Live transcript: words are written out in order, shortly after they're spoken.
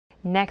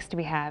Next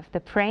we have the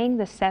Praying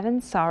the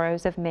Seven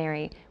Sorrows of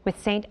Mary with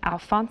St.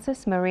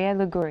 Alphonsus Maria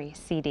Liguori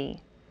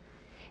CD.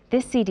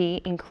 This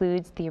CD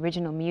includes the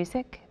original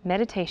music,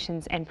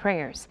 meditations, and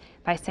prayers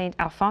by St.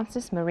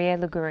 Alphonsus Maria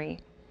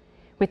Liguori.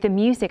 With the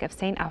music of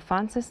St.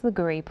 Alphonsus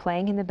Liguori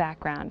playing in the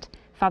background,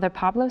 Father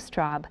Pablo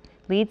Straub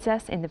leads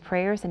us in the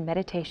prayers and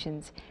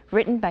meditations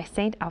written by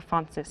St.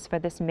 Alphonsus for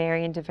this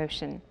Marian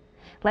devotion.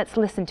 Let's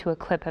listen to a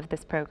clip of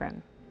this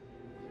program.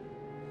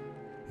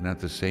 And at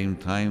the same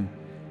time,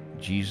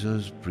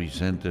 Jesus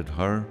presented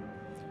her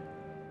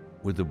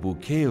with a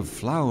bouquet of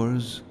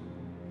flowers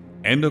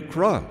and a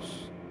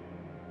cross,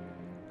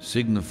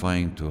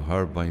 signifying to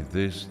her by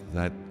this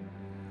that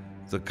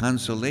the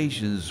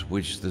consolations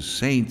which the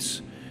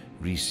saints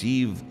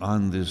receive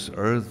on this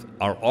earth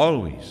are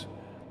always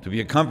to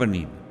be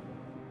accompanied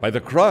by the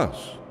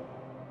cross.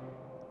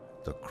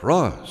 The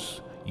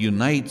cross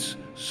unites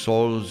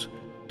souls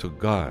to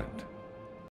God.